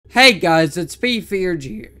Hey guys, it's Fearagen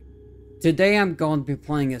here. Today I'm going to be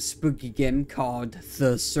playing a spooky game called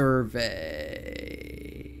The Survey.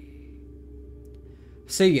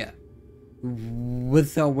 So yeah,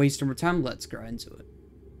 without wasting more time, let's go into it.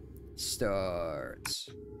 Start.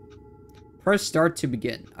 Press start to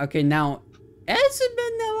begin. Okay, now, it hasn't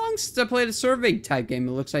been that long since I played a survey type game.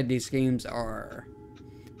 It looks like these games are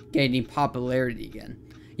gaining popularity again.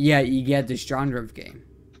 Yeah, you get this genre of game.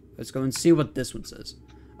 Let's go and see what this one says.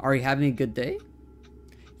 Are you having a good day?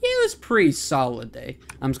 Yeah, it was a pretty solid day.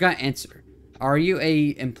 I'm just gonna answer. Are you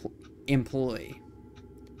a employee?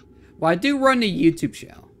 Well, I do run a YouTube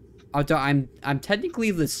channel. Although I'm technically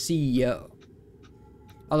the CEO.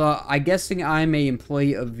 Although I'm guessing I'm a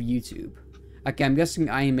employee of YouTube. Okay, I'm guessing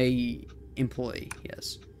I am a employee.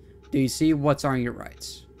 Yes. Do you see what's on your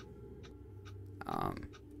rights?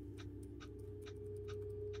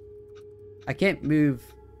 I can't move.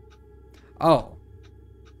 Oh.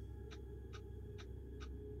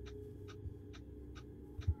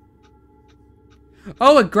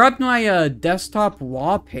 Oh, it grabbed my desktop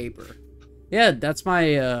wallpaper. Yeah, that's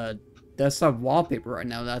my desktop wallpaper right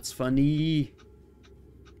now. That's funny.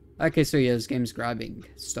 Okay, so yeah, this game's grabbing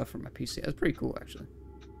stuff from my PC. That's pretty cool, actually.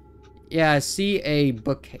 Yeah, I see a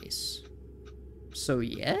bookcase. So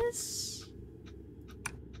yes?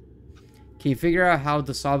 Can you figure out how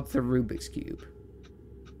to solve the Rubik's Cube?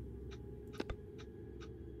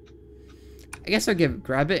 I guess I'll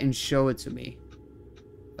grab it and show it to me.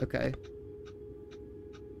 Okay.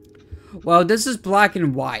 Well, this is black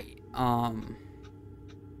and white. Oh.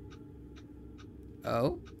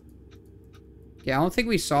 Yeah, I don't think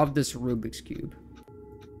we solved this Rubik's Cube.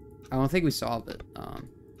 I don't think we solved it.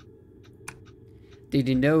 Did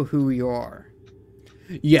you know who you are?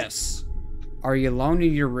 Yes. Are you alone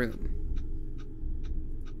in your room?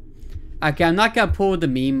 Okay, I'm not gonna pull the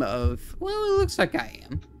meme of, well, it looks like I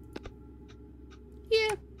am.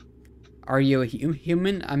 Yeah. Are you a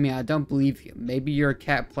human? I mean, I don't believe you. Maybe you're a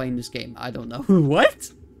cat playing this game. I don't know. What?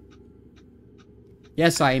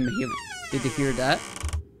 Yes, I am a human. Did you hear that?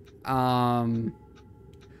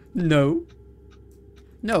 No.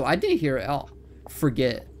 No, I didn't hear it at all.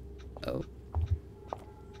 Forget. Oh.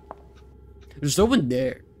 There's no one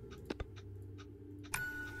there.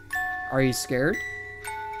 Are you scared?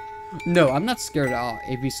 No, I'm not scared at all.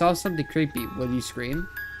 If you saw something creepy, would you scream?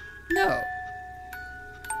 No.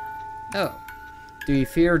 No. Do you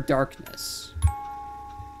fear darkness?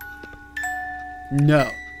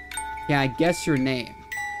 No. Can I guess your name?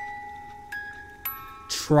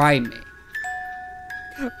 Try me.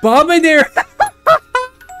 Bombardier!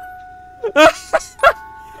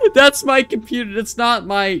 That's my computer. That's not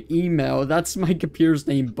my email. That's my computer's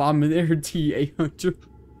name. Bombardier T800.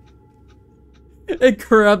 It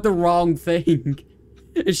grabbed the wrong thing.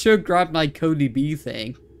 It should grab my Cody B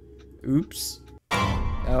thing. Oops.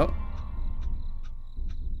 Oh.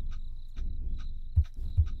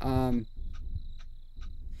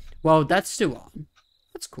 Well, that's still on.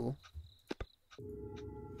 That's cool.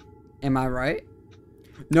 Am I right?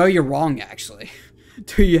 No, you're wrong, actually.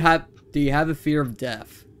 Do you have a fear of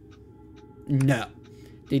death? No.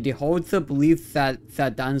 Did you hold the belief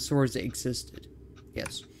that dinosaurs existed?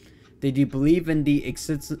 Yes. Did you believe in the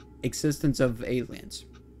existence of aliens?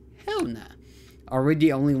 Hell nah. Are we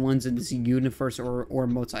the only ones in this universe or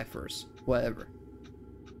multiverse? Whatever.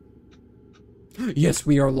 Yes,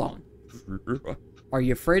 we are alone. Are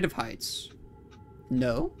you afraid of heights?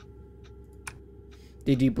 No.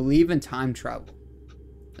 Did you believe in time travel?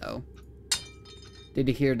 No. Did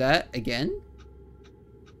you hear that again?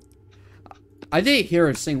 I didn't hear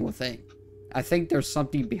a single thing. I think there's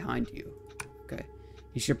something behind you. Okay.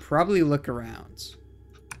 You should probably look around.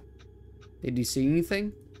 Did you see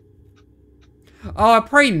anything? Oh, I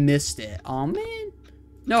probably missed it. Oh man.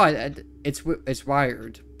 No, it's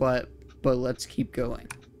wired, but let's keep going.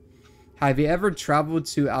 Have you ever traveled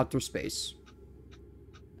to outer space?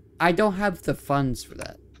 I don't have the funds for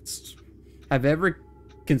that. Have you ever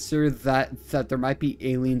considered that there might be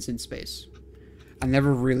aliens in space? I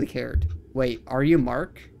never really cared. Wait, are you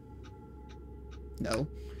Mark? No.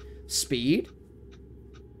 Speed?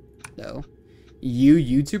 No. You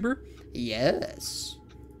YouTuber? Yes.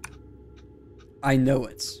 I know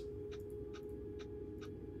it.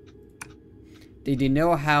 Did you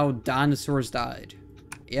know how dinosaurs died?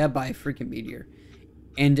 Yeah, by a freaking meteor.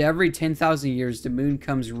 And every 10,000 years, the moon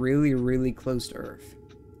comes really, really close to Earth.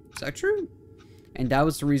 Is that true? And that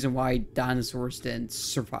was the reason why dinosaurs didn't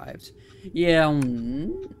survive. Yeah,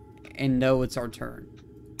 and no, it's our turn.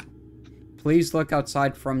 Please look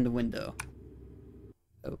outside from the window.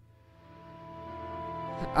 Oh.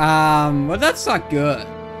 Well, that's not good.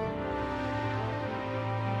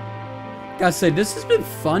 Gotta say, this has been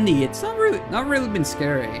funny. It's not really been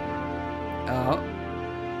scary. Oh.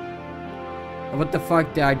 What the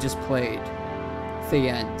fuck did I just played? The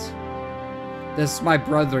end. This is my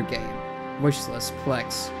brother game. Wishlist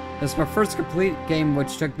Plex. This is my first complete game,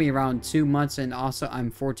 which took me around 2 months, and also I'm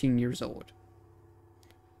 14 years old.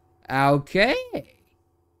 Okay.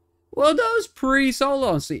 Well, that was pretty solid,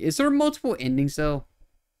 honestly. Is there multiple endings, though?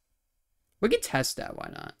 We can test that, why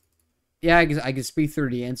not? Yeah, I can speed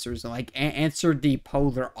through the answers and, like, answer the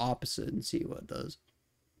polar opposite and see what it does.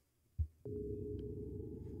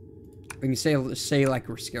 We can say like,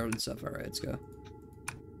 we're scared and stuff. Alright, let's go.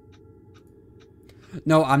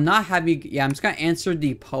 No, I'm not having... Yeah, I'm just gonna answer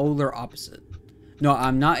the polar opposite. No,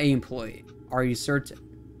 I'm not an employee. Are you certain?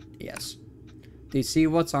 Yes. Do you see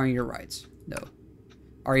what's on your right? No.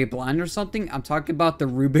 Are you blind or something? I'm talking about the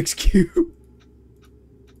Rubik's Cube.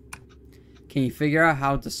 Can you figure out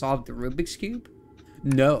how to solve the Rubik's Cube?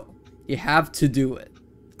 No. You have to do it.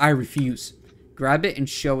 I refuse. Grab it and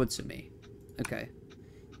show it to me. Okay.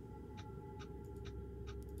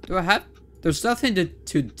 Do I have... There's nothing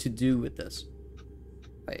to do with this.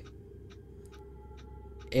 Wait.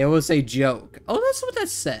 It was a joke. Oh, that's what that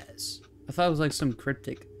says. I thought it was like some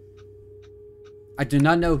cryptic. I do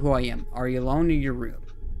not know who I am. Are you alone in your room?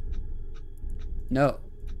 No.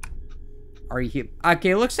 Are you here? Okay,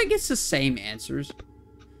 it looks like it's the same answers.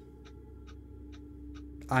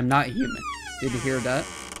 I'm not human. Did you hear that?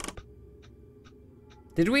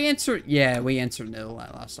 Did we answer? Yeah, we answered no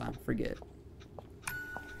last time. Forget.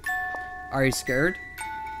 Are you scared?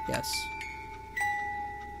 Yes.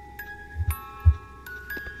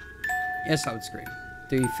 Yes, I would scream.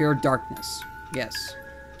 Do you fear darkness? Yes.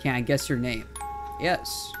 Can I guess your name?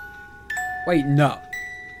 Yes. Wait, no.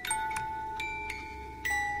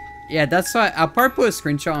 Yeah, that's why I'll probably put a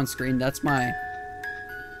screenshot on screen. That's my...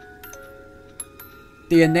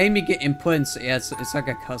 The name you get input, and yeah, it's like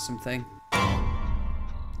a custom thing.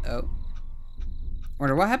 Oh.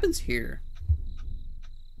 Wonder what happens here.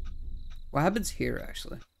 What happens here,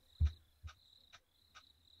 actually?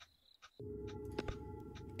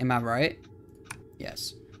 Am I right?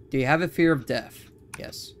 Yes. Do you have a fear of death?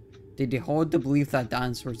 Yes. Did you hold the belief that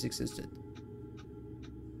dinosaurs existed?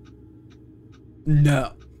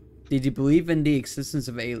 No. Did you believe in the existence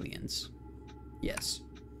of aliens? Yes.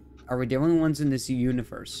 Are we the only ones in this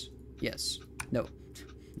universe? Yes. No.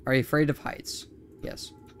 Are you afraid of heights?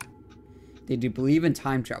 Yes. Did you believe in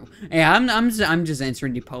time travel? Hey, I'm just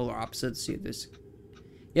answering the polar opposite to see if this.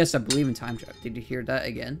 Yes, I believe in time travel. Did you hear that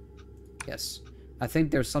again? Yes. I think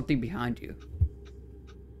there's something behind you.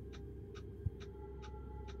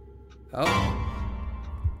 Oh.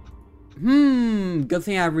 Good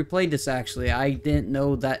thing I replayed this, actually. I didn't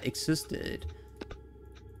know that existed.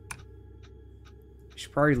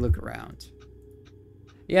 Should probably look around.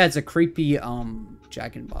 Yeah, it's a creepy,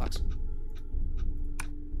 Jack-in-the-Box.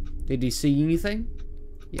 Did you see anything?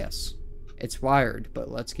 Yes. It's wired,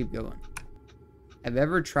 but let's keep going. Have you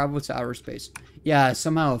ever traveled to outer space? Yeah, I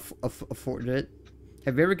somehow afforded it.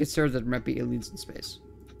 Have you ever considered that there might be aliens in space?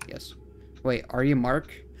 Yes. Wait, are you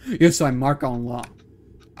Mark? Yes, I'm Mark on Long.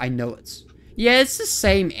 I know it's. Yeah, it's the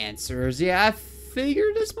same answers. Yeah, I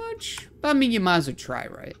figured as much. But I mean, you might as well try,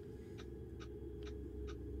 right?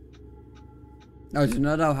 Oh, do you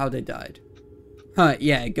not know how they died? Huh,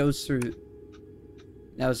 yeah, it goes through...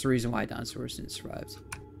 That was the reason why dinosaurs didn't survive.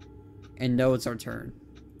 And no, it's our turn.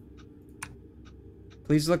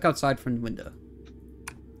 Please look outside from the window.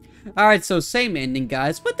 Alright, so same ending,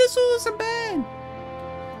 guys, but this one wasn't bad.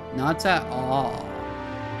 Not at all.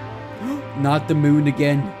 Not the moon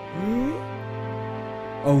again.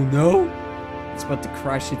 Oh no! It's about to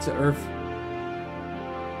crash into Earth.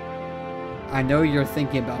 I know you're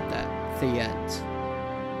thinking about that. The end.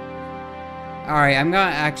 Alright, I'm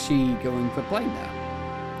gonna actually go and quit playing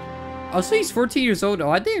now. Also, he's 14 years old. Oh,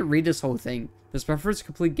 I didn't read this whole thing. This is my first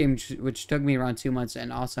complete game, which took me around 2 months,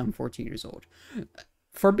 and also I'm 14 years old.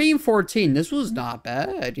 For being 14, this was not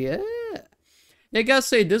bad, yeah. I gotta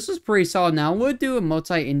say, this was pretty solid. Now, I would do a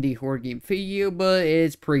multi-indie horror game video, but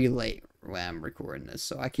it's pretty late when I'm recording this,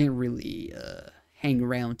 so I can't really hang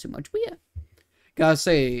around too much. But yeah, gotta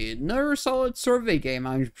say, another solid survey game.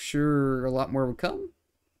 I'm sure a lot more will come.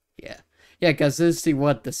 Yeah. Yeah, because this is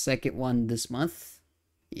the second one this month.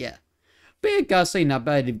 Yeah. But yeah, gotta say, not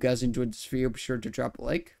bad. If you guys enjoyed this video, be sure to drop a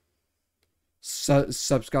like.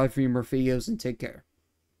 Subscribe for more videos, and take care.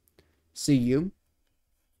 See you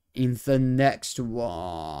in the next one.